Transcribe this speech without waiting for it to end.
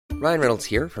Ryan Reynolds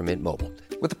here from Mint Mobile.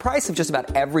 With the price of just about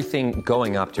everything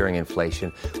going up during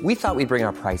inflation, we thought we'd bring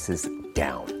our prices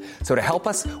down. So to help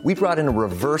us, we brought in a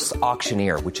reverse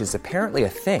auctioneer, which is apparently a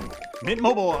thing. Mint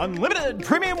Mobile Unlimited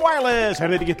Premium Wireless. How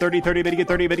to get 30, 30, bit to get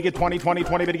 30, bit to get 20, 20,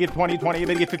 20, bit to get 20, 20,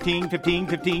 bit to get 15, 15,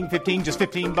 15, 15, just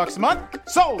 $15 a month?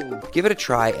 Sold! Give it a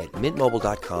try at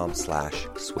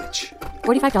mintmobile.com/switch.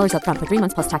 $45 up front for 3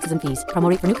 months plus taxes and fees. Promo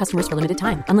rate for new customers for limited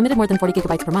time. Unlimited more than 40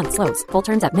 gigabytes per month. Slows full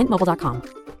terms at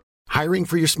mintmobile.com. Hiring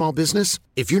for your small business?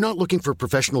 If you're not looking for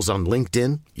professionals on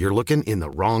LinkedIn, you're looking in the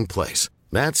wrong place.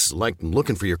 That's like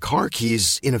looking for your car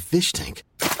keys in a fish tank.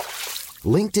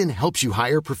 LinkedIn helps you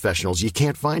hire professionals you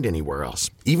can't find anywhere else,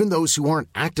 even those who aren't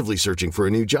actively searching for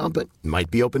a new job but might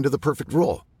be open to the perfect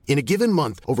role. In a given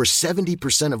month, over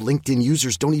 70% of LinkedIn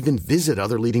users don't even visit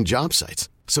other leading job sites.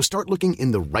 So start looking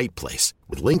in the right place.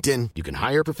 With LinkedIn, you can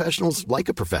hire professionals like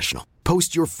a professional.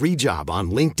 Post your free job on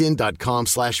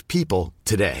linkedin.com/people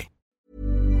today.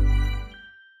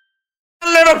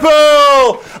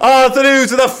 Liverpool are through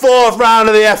to the fourth round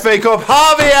of the FA Cup.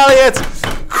 Harvey Elliott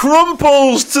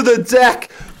crumples to the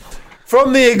deck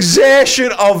from the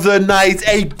exertion of the night.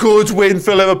 A good win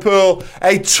for Liverpool,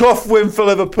 a tough win for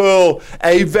Liverpool,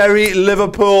 a very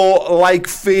Liverpool-like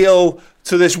feel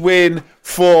to this win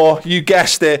for, you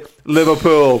guessed it,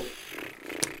 Liverpool.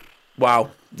 Wow.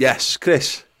 Yes,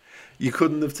 Chris, you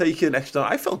couldn't have taken extra.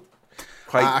 I felt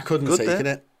quite I couldn't have taken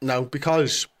there. it. No,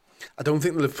 because I don't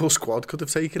think the Liverpool squad could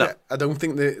have taken it. I don't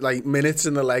think the minutes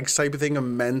in the legs type of thing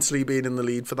and mentally being in the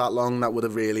lead for that long, that would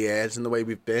have really hurt in the way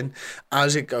we've been.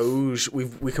 As it goes,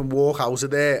 we can walk out of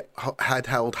there head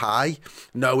held high,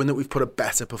 knowing that we've put a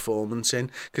better performance in.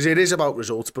 Because it is about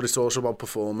results, but it's also about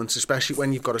performance, especially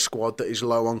when you've got a squad that is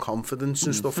low on confidence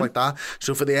and stuff like that.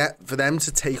 So for them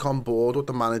to take on board what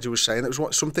the manager was saying, that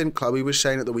was something Chloe was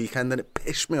saying at the weekend, and it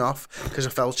pissed me off because I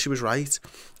felt she was right,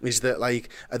 is that, are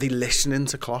they listening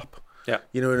to Klopp? Yeah.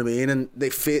 You know what I mean? And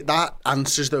that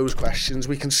answers those questions.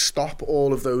 We can stop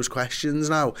all of those questions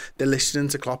now. They're listening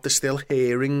to Klopp. They're still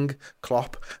hearing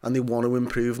Klopp, and they want to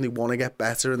improve and they want to get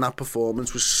better. And that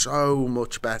performance was so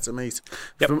much better, mate,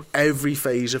 from every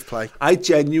phase of play. I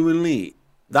genuinely...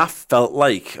 That felt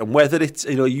like, and whether it's,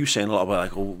 you saying a lot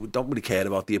about we don't really care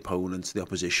about the opponents, the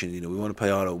opposition, we want to play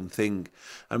our own thing.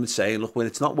 I'm saying, look, when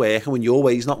it's not working, when your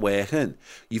way's not working,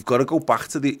 you've got to go back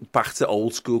to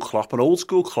old school Klopp. And old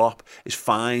school Klopp is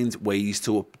find ways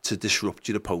to disrupt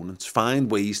your opponents,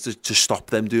 find ways to stop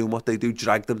them doing what they do,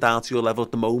 drag them down to your level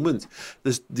at the moment.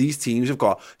 These teams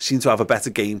seem to have a better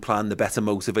game plan, they're better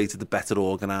motivated, they're better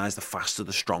organised, they're faster,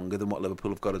 they're stronger than what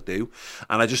Liverpool have got to do.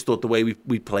 And I just thought the way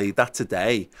we played that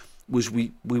today was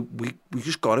we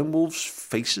just got in Wolves'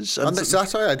 faces. And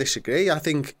that's why I disagree. I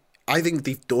think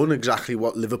they've done exactly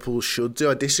what Liverpool should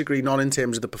do. I disagree, not in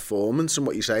terms of the performance and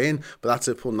what you're saying, but that's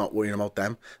Liverpool not worrying about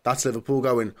them. That's Liverpool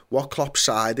going, what Klopp's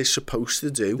side is supposed to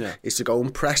do is to go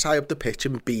and press high up the pitch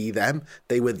and be them.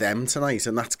 They were them tonight,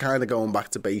 and that's kind of going back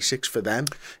to basics for them.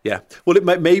 Yeah. Well,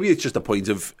 maybe it's just a point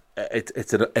of...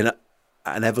 It's an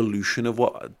evolution of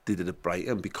what they did at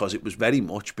Brighton, because it was very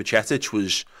much... Bajcetic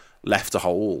was left to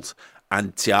hold,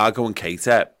 and Thiago and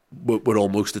Keita were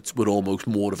almost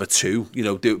more of a two,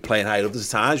 playing higher up at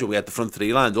times where we had the front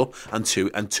three lined up and two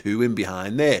in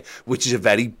behind there, which is a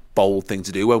very bold thing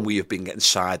to do when we have been getting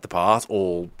side apart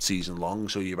all season long.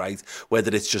 So you're right,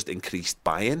 whether it's just increased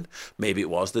buy-in, maybe it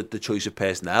was the choice of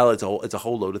personnel, it's a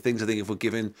whole load of things. I think if we're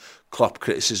giving Klopp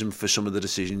criticism for some of the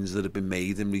decisions that have been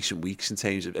made in recent weeks in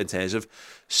terms of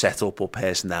setup or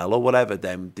personnel or whatever,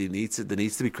 then there needs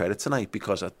to be credit tonight,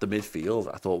 because at the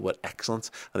midfield I thought were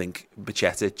excellent. I think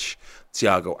Bajcetic,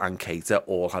 Thiago and Keita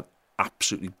all had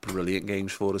absolutely brilliant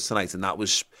games for us tonight, and that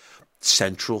was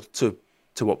central to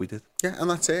what we did. Yeah, and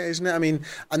that's it, isn't it? I mean,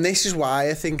 and this is why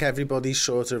I think everybody's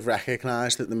sort of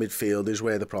recognised that the midfield is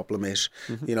where the problem is.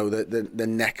 Mm-hmm. The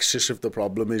nexus of the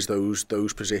problem is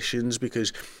those positions,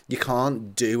 because you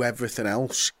can't do everything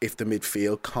else if the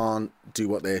midfield can't do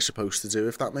what they're supposed to do,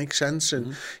 if that makes sense.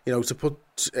 And, to put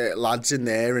lads in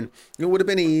there, and it would have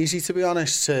been easy, to be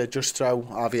honest, to just throw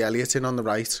Harvey Elliott in on the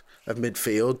right of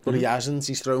midfield, but he hasn't.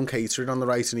 He's thrown Keita in on the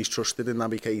right, and he's trusted in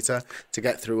Naby Keita to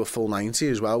get through a full 90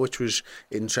 as well, which was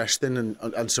interesting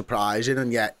and surprising,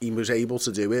 and yet he was able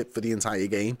to do it for the entire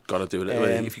game. Got to do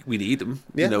it if we need him.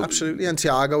 Yeah, absolutely. And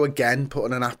Thiago again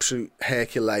putting an absolute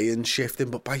Herculean shift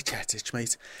in, but Bajcetic,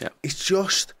 mate, it's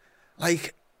just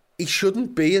like, he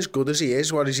shouldn't be as good as he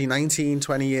is. What is he, 19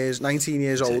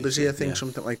 years old, is he? I think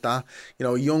something like that.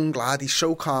 A young lad, he's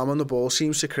so calm on the ball,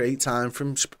 seems to create time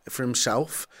for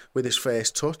himself with his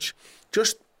first touch.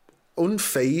 Just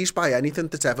unfazed by anything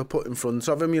that's ever put in front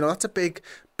of him. That's a big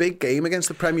game against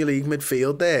the Premier League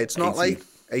midfield there. It's not like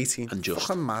 18. And just.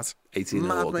 Fucking mad. 18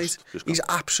 mad, August, mate. He's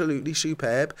absolutely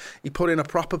superb. He put in a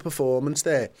proper performance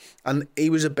there, and he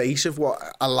was a base of what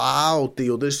allowed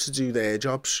the others to do their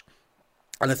jobs.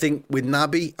 And I think with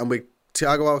Naby and with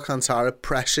Thiago Alcantara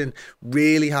pressing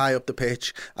really high up the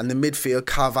pitch, and the midfield,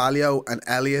 Carvalho and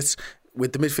Elliott,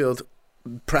 with the midfield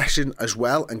pressing as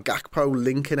well, and Gakpo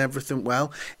linking everything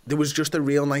well, there was just a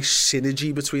real nice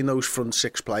synergy between those front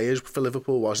six players for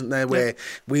Liverpool, wasn't there? Where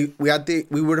we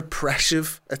were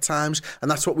oppressive at times,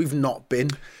 and that's what we've not been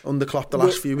under Klopp the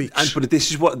last few weeks.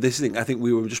 But this thing, I think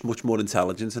we were just much more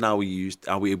intelligent in how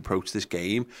we approached this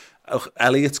game.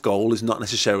 Elliott's goal is not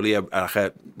necessarily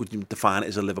would you define it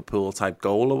as a Liverpool type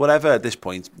goal or whatever at this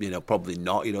point? Probably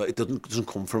not. It doesn't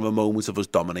come from a moment of us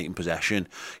dominating possession.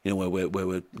 Where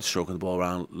we're stroking the ball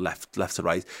around left to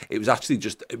right. It was actually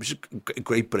just a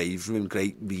great bravery and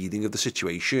great reading of the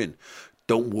situation.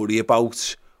 Don't worry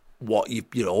about what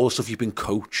all the stuff you've been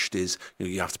coached is.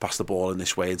 You have to pass the ball in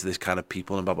this way into this kind of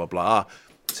people and blah blah blah.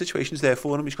 Situation's there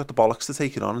for him. He's got the bollocks to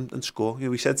take it on and score.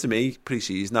 He said to me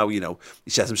pre-season, now he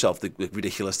set himself the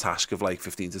ridiculous task of like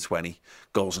 15 to 20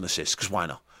 goals and assists, because why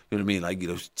not? You know what I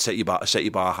mean? Set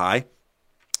your bar high.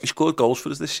 He scored goals for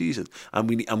us this season,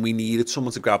 and we needed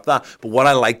someone to grab that. But what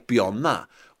I liked beyond that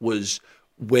was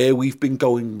where we've been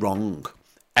going wrong.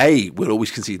 We're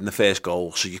always conceding the first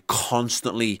goal, so you've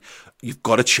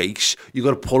got to chase, you've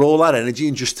got to put all that energy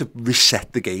in just to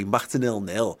reset the game back to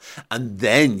 0-0, and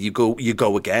then you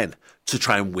go again to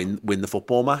try and win the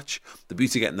football match. The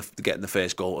beauty of getting the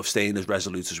first goal, of staying as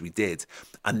resolute as we did,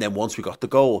 and then once we got the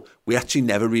goal, we actually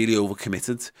never really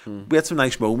overcommitted. We had some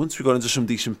nice moments, we got into some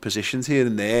decent positions here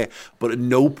and there, but at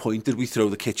no point did we throw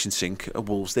the kitchen sink at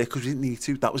Wolves there, because we didn't need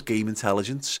to. That was game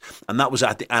intelligence, and that was,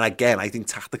 and again, I think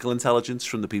tactical intelligence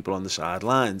from the people on the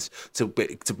sidelines to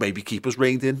maybe keep us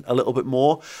reined in a little bit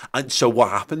more. And so what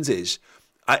happens is,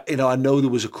 I know there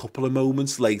was a couple of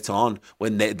moments late on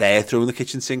when they're throwing the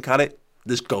kitchen sink at it.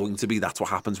 That's what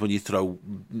happens when you throw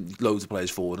loads of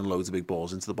players forward and loads of big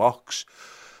balls into the box.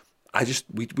 We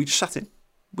just sat in.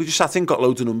 We just sat in, got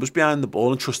loads of numbers behind the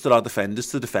ball, and trusted our defenders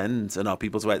to defend and our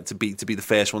people to be the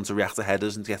first one to react to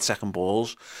headers and to get second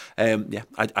balls.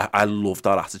 I loved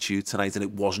our attitude tonight, and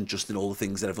it wasn't just in all the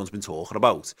things that everyone's been talking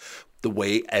about. The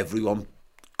way everyone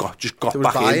got there was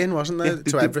back buy-in, wasn't there,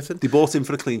 to everything? They bought in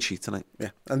for a clean sheet tonight. Yeah,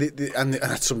 and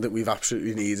that's something we've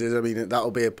absolutely needed. I mean,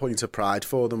 that'll be a point of pride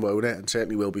for them, won't it? And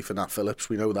certainly will be for Nat Phillips,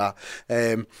 we know that.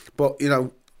 But,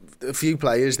 a few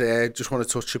players there, just want to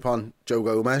touch upon Joe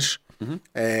Gomez.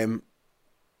 Mm-hmm.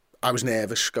 I was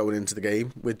nervous going into the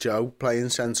game with Joe playing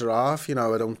centre-half.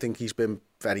 I don't think he's been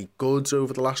very good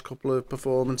over the last couple of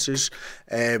performances.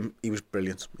 He was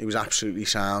brilliant. He was absolutely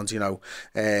sound,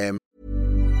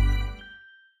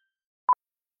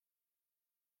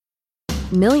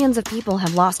 Millions of people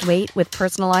have lost weight with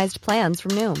personalized plans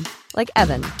from Noom. Like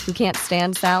Evan, who can't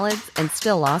stand salads and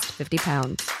still lost 50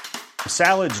 pounds.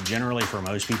 Salads generally for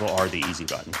most people are the easy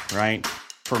button, right?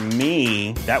 For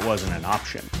me, that wasn't an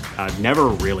option. I never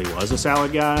really was a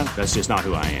salad guy. That's just not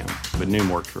who I am. But Noom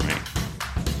worked for me.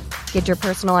 Get your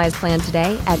personalized plan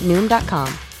today at Noom.com.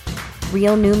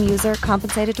 Real Noom user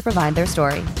compensated to provide their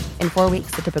story. In 4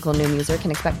 weeks, the typical Noom user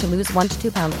can expect to lose 1 to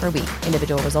 2 pounds per week.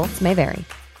 Individual results may vary.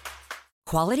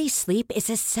 Quality sleep is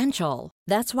essential.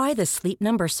 That's why the Sleep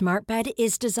Number Smart Bed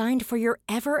is designed for your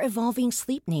ever-evolving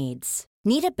sleep needs.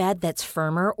 Need a bed that's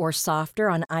firmer or softer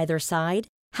on either side?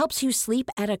 Helps you sleep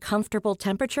at a comfortable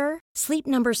temperature? Sleep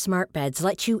Number Smart Beds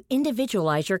let you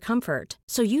individualize your comfort,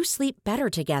 so you sleep better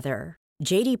together.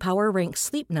 J.D. Power ranks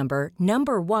Sleep Number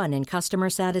number 1 in customer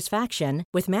satisfaction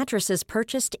with mattresses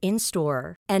purchased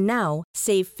in-store. And now,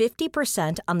 save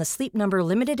 50% on the Sleep Number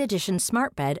Limited Edition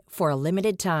Smart Bed for a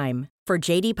limited time. For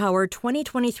J.D. Power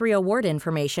 2023 award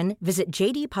information, visit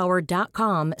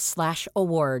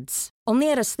jdpower.com/awards.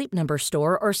 Only at a Sleep Number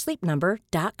store or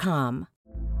sleepnumber.com.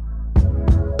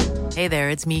 Hey there,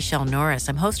 it's Michelle Norris.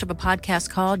 I'm host of a podcast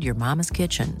called Your Mama's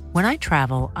Kitchen. When I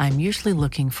travel, I'm usually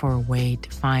looking for a way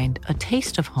to find a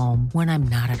taste of home when I'm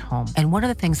not at home. And one of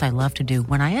the things I love to do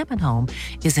when I am at home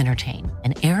is entertain.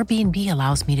 And Airbnb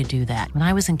allows me to do that. When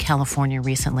I was in California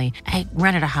recently, I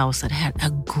rented a house that had a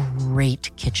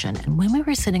great kitchen. And when we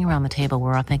were sitting around the table, we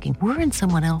were all thinking, we're in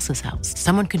someone else's house.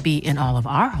 Someone could be in all of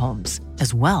our homes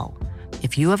as well.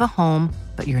 If you have a home,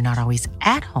 but you're not always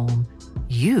at home,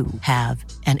 you have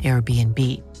an Airbnb.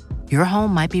 Your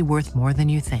home might be worth more than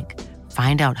you think.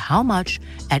 Find out how much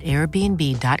at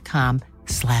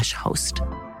airbnb.com/host.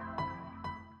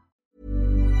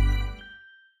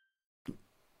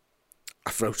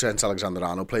 I wrote Trent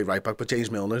Alexander-Arnold played right back, but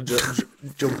James Milner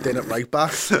jumped in at right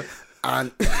back.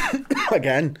 And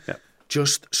again,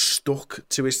 just stuck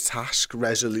to his task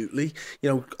resolutely. You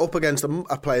know, up against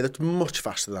a player that's much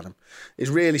faster than him, is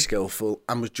really skillful,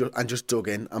 and just dug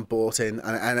in and bought in,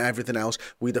 and everything else.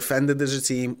 We defended as a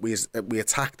team, we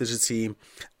attacked as a team,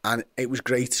 and it was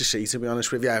great to see, to be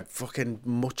honest with you. Fucking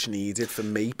much needed for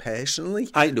me personally.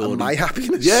 I know. And my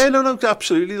happiness. Yeah, no,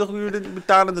 absolutely. Look, we were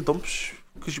down in the dumps.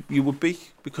 Because you would be,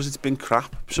 because it's been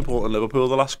crap supporting Liverpool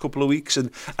the last couple of weeks,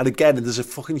 and again, there's a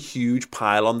fucking huge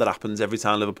pile-on that happens every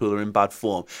time Liverpool are in bad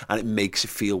form, and it makes it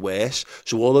feel worse.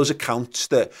 So all those accounts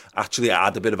that actually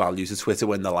add a bit of value to Twitter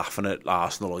when they're laughing at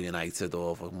Arsenal or United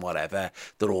or whatever,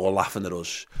 they're all laughing at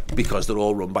us because they're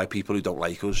all run by people who don't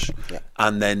like us. Yeah.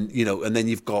 And then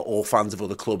you've got all fans of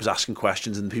other clubs asking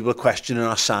questions, and people are questioning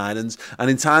our signings. And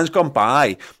in times gone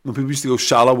by, when people used to go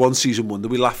Salah one season wonder,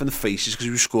 we laugh in the faces because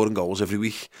we were scoring goals every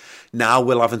week. Now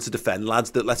we're having to defend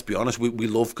lads that, let's be honest, we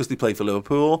love because they play for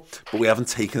Liverpool, but we haven't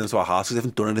taken them to our hearts because they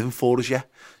haven't done anything for us yet.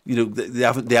 You know,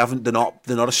 they're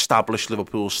not established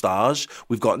Liverpool stars.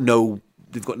 They've got no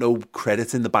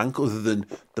credit in the bank other than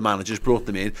the managers brought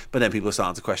them in. But then people are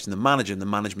starting to question the manager and the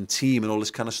management team and all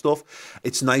this kind of stuff.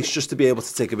 It's nice just to be able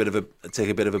to take a bit of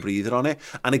a breather on it.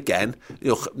 And again,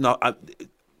 you know,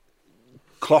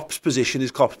 Klopp's position is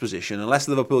Klopp's position. Unless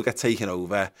Liverpool get taken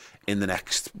over in the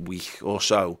next week or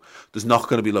so, there's not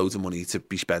going to be loads of money to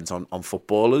be spent on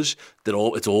footballers.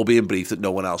 It's all being briefed that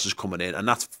no one else is coming in, and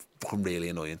that's fucking really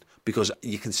annoying because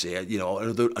you can see it. You know,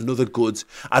 another good.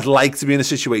 I'd like to be in a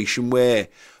situation where,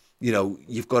 you know,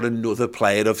 you've got another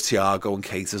player of Thiago and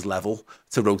Keita's level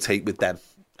to rotate with them.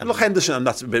 And look, Henderson, and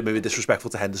that's a bit maybe disrespectful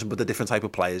to Henderson, but they're different type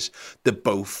of players. They're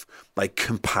both like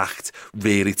compact,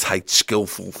 really tight,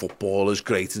 skillful footballers.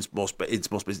 Great, it's must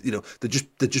be, you know,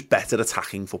 they're just better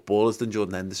attacking footballers than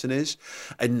Jordan Henderson is.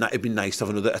 And it'd be nice to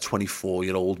have a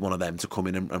 24-year-old one of them to come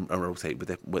in and rotate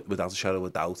with it without a shadow of a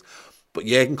doubt. But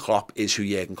Jurgen Klopp is who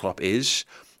Jurgen Klopp is.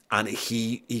 And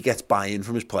he gets buy-in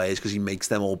from his players because he makes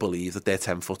them all believe that they're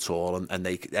 10 foot tall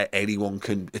and anyone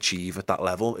can achieve at that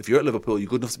level. If you're at Liverpool, you're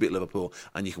good enough to be at Liverpool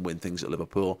and you can win things at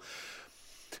Liverpool.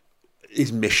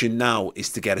 His mission now is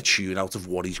to get a tune out of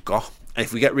what he's got. And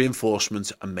if we get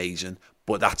reinforcements, amazing.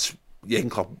 But that's Jurgen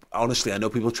Klopp. Honestly, I know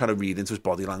people trying to read into his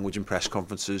body language in press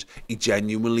conferences. He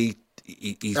genuinely...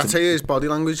 I'll tell you, his body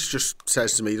language just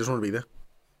says to me he doesn't want to be there.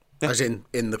 Yeah. As in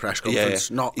the press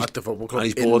conference, not at the football club. And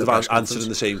he's bored of answering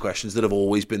the same questions that have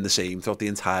always been the same throughout the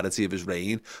entirety of his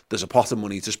reign. There's a pot of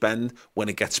money to spend. When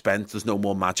it gets spent, there's no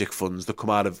more magic funds that come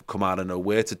out of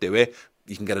nowhere to do it.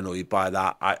 You can get annoyed by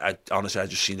that. I honestly, I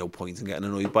just see no point in getting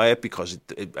annoyed by it because,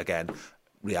 again,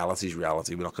 reality is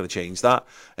reality. We're not going to change that.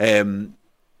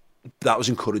 That was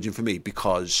encouraging for me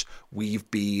because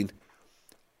we've been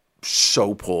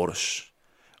so porous.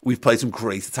 We've played some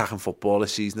great attacking football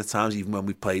this season at times. Even when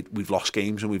we've lost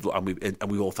games and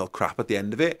we've all felt crap at the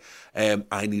end of it.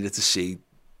 I needed to see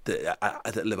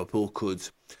that Liverpool could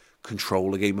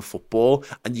control a game of football,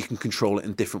 and you can control it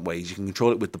in different ways. You can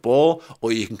control it with the ball,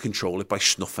 or you can control it by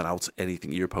snuffing out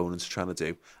anything your opponents are trying to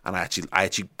do. And I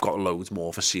actually got loads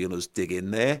more for seeing us dig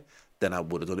in there than I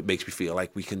would have done. It makes me feel like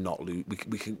we can not lose.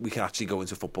 We can actually go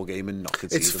into a football game and not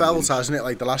concede. It's felt, hasn't it?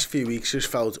 Like the last few weeks, just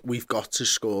felt we've got to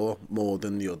score more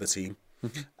than the other team.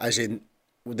 Mm-hmm. As in,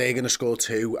 they're going to score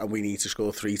 2 and we need to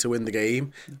score 3 to win the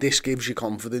game. This gives you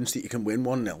confidence that you can win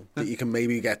 1-0, that you can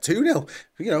maybe get 2-0.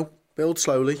 You know, build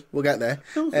slowly. We'll get there.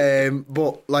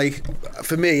 But like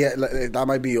for me, that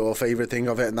might be your favourite thing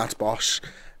of it, and that's Boss.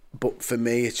 But for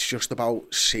me, it's just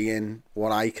about seeing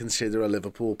what I consider a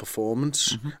Liverpool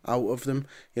performance out of them.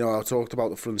 You know, I talked about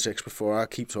the front six before. I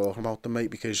keep talking about them,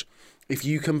 mate, because if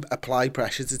you can apply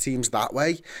pressure to teams that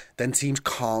way, then teams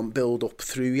can't build up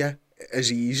through you as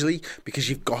easily because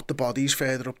you've got the bodies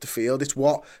further up the field. It's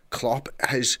what Klopp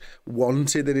has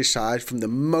wanted at his side from the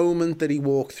moment that he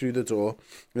walked through the door.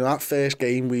 You know, that first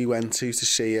game we went to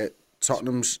see it,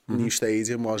 Tottenham's new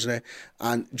stadium, wasn't it?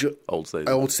 And Old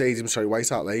Stadium, sorry, White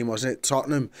Hart Lane, wasn't it?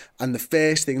 Tottenham. And the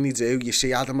first thing they do, you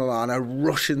see Adam Lallana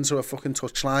rush into a fucking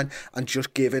touchline and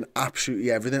just giving absolutely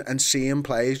everything, and seeing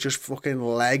players just fucking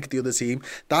leg the other team.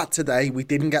 That today, we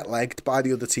didn't get legged by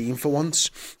the other team for once.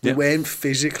 We weren't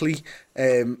physically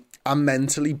and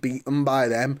mentally beaten by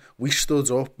them. We stood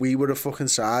up, we were a fucking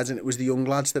side, and it was the young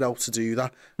lads that helped to do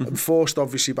that. Forced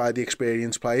obviously by the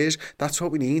experienced players. That's what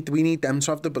we need. We need them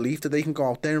to have the belief that they can go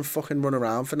out there and fucking run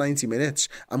around for 90 minutes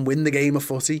and win the game of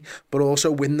footy, but also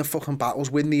win the fucking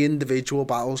battles, win the individual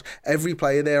battles. Every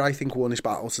player there, I think, won his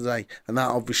battle today, and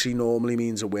that obviously normally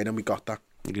means a win, and we got that.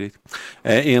 Agreed.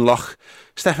 Ian Loch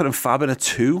Stefan and Fab in a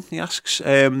 2, he asks.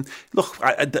 Look,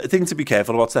 I think to be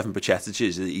careful about Stefan Bajcetic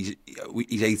is that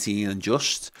he's 18 and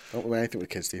just. Don't do anything with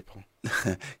kids, do you, Paul?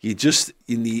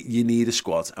 you need a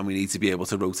squad, and we need to be able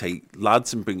to rotate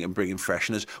lads and bring in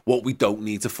freshness. What we don't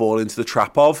need to fall into the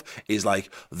trap of is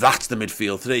like, that's the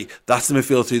midfield three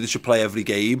that should play every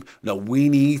game. No, we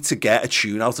need to get a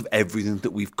tune out of everything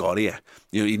that we've got here.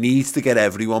 You need to get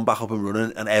everyone back up and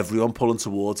running and everyone pulling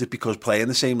towards it, because playing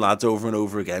the same lads over and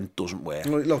over again doesn't work.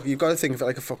 Look, you've got to think of it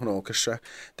like a fucking orchestra.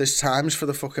 There's times for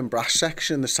the fucking brass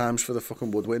section, there's times for the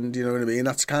fucking woodwind, you know what I mean?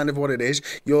 That's kind of what it is.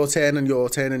 Your turn and your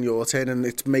turn and your turn, and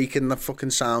it's making the fucking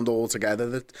sound all together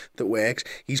that works.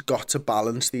 He's got to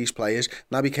balance these players.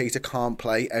 Naby Keita can't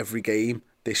play every game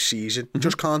this season.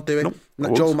 Just can't do it.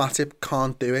 Nope, Joel Matip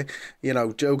can't do it. You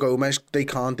know, Joe Gomez, they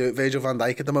can't do it. Virgil van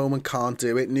Dijk at the moment can't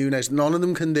do it. Nunes, none of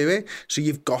them can do it. So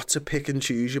you've got to pick and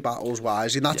choose your battles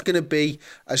wisely. And that's going to be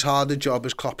as hard a job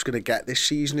as Klopp's going to get this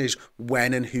season, is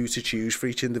when and who to choose for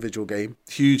each individual game.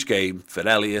 Huge game for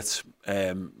Elliott.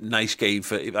 Nice game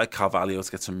for Carvalho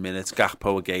to get some minutes.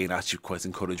 Gakpo again, actually quite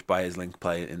encouraged by his link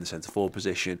play in the centre forward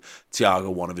position.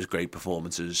 Thiago, one of his great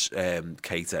performances.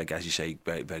 Keita, I guess you say,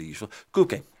 very, very useful. Good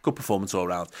game, good performance all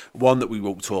round. One that we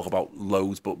won't talk about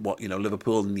loads, but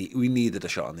Liverpool, we needed a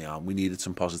shot on the arm. We needed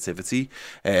some positivity.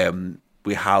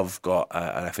 We have got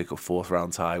an FA Cup 4th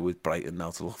round tie with Brighton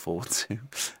now to look forward to.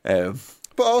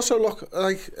 But also, look,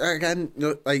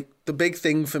 the big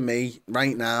thing for me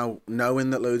right now, knowing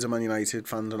that loads of Man United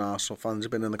fans and Arsenal fans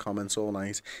have been in the comments all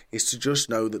night, is to just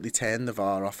know that they turned the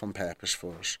VAR off on purpose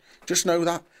for us. Just know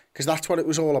that, because that's what it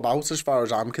was all about as far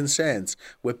as I'm concerned.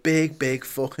 We're big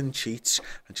fucking cheats,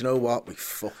 and do you know what? We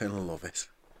fucking love it.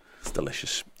 It's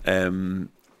delicious.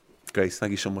 Great,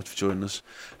 thank you so much for joining us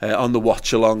on the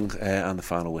watch along and the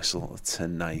final whistle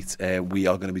tonight. We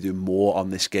are going to be doing more on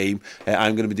this game.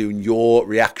 I'm going to be doing your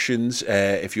reactions.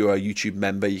 If you're a YouTube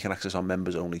member, you can access our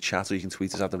members only chat, or you can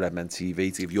tweet us at the Redmen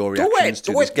TV to give your reactions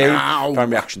to this game. Fan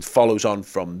reactions follows on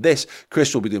from this.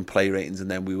 Chris will be doing play ratings,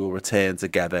 and then we will return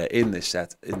together in this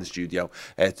set in the studio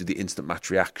to the instant match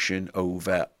reaction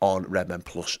over on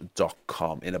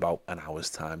redmenplus.com in about an hour's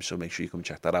time. So make sure you come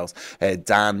check that out.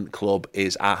 Dan Clubb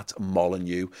is at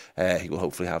Molyneux. He will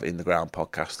hopefully have In the Ground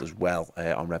podcast as well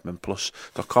on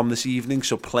redmenplus.com this evening,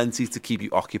 so plenty to keep you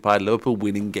occupied. Liverpool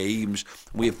winning games,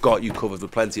 we've got you covered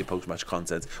with plenty of post-match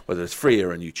content, whether it's free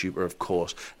or on YouTube, or of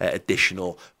course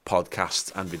additional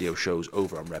podcasts and video shows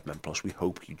over on Redmen Plus. We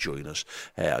hope you join us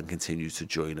and continue to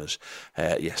join us.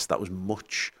 Yes, that was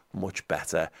much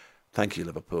better. Thank you,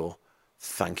 Liverpool.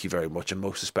 Thank you very much, and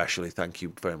most especially thank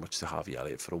you very much to Harvey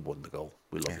Elliott for a wonder goal.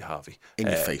 We love you, Harvey. In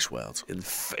your face, world. In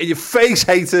your face,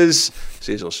 haters.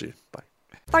 See you all soon. Bye.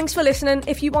 Thanks for listening.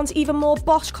 If you want even more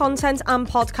Bosch content and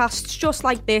podcasts just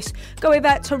like this, go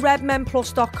over to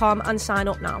redmenplus.com and sign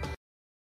up now.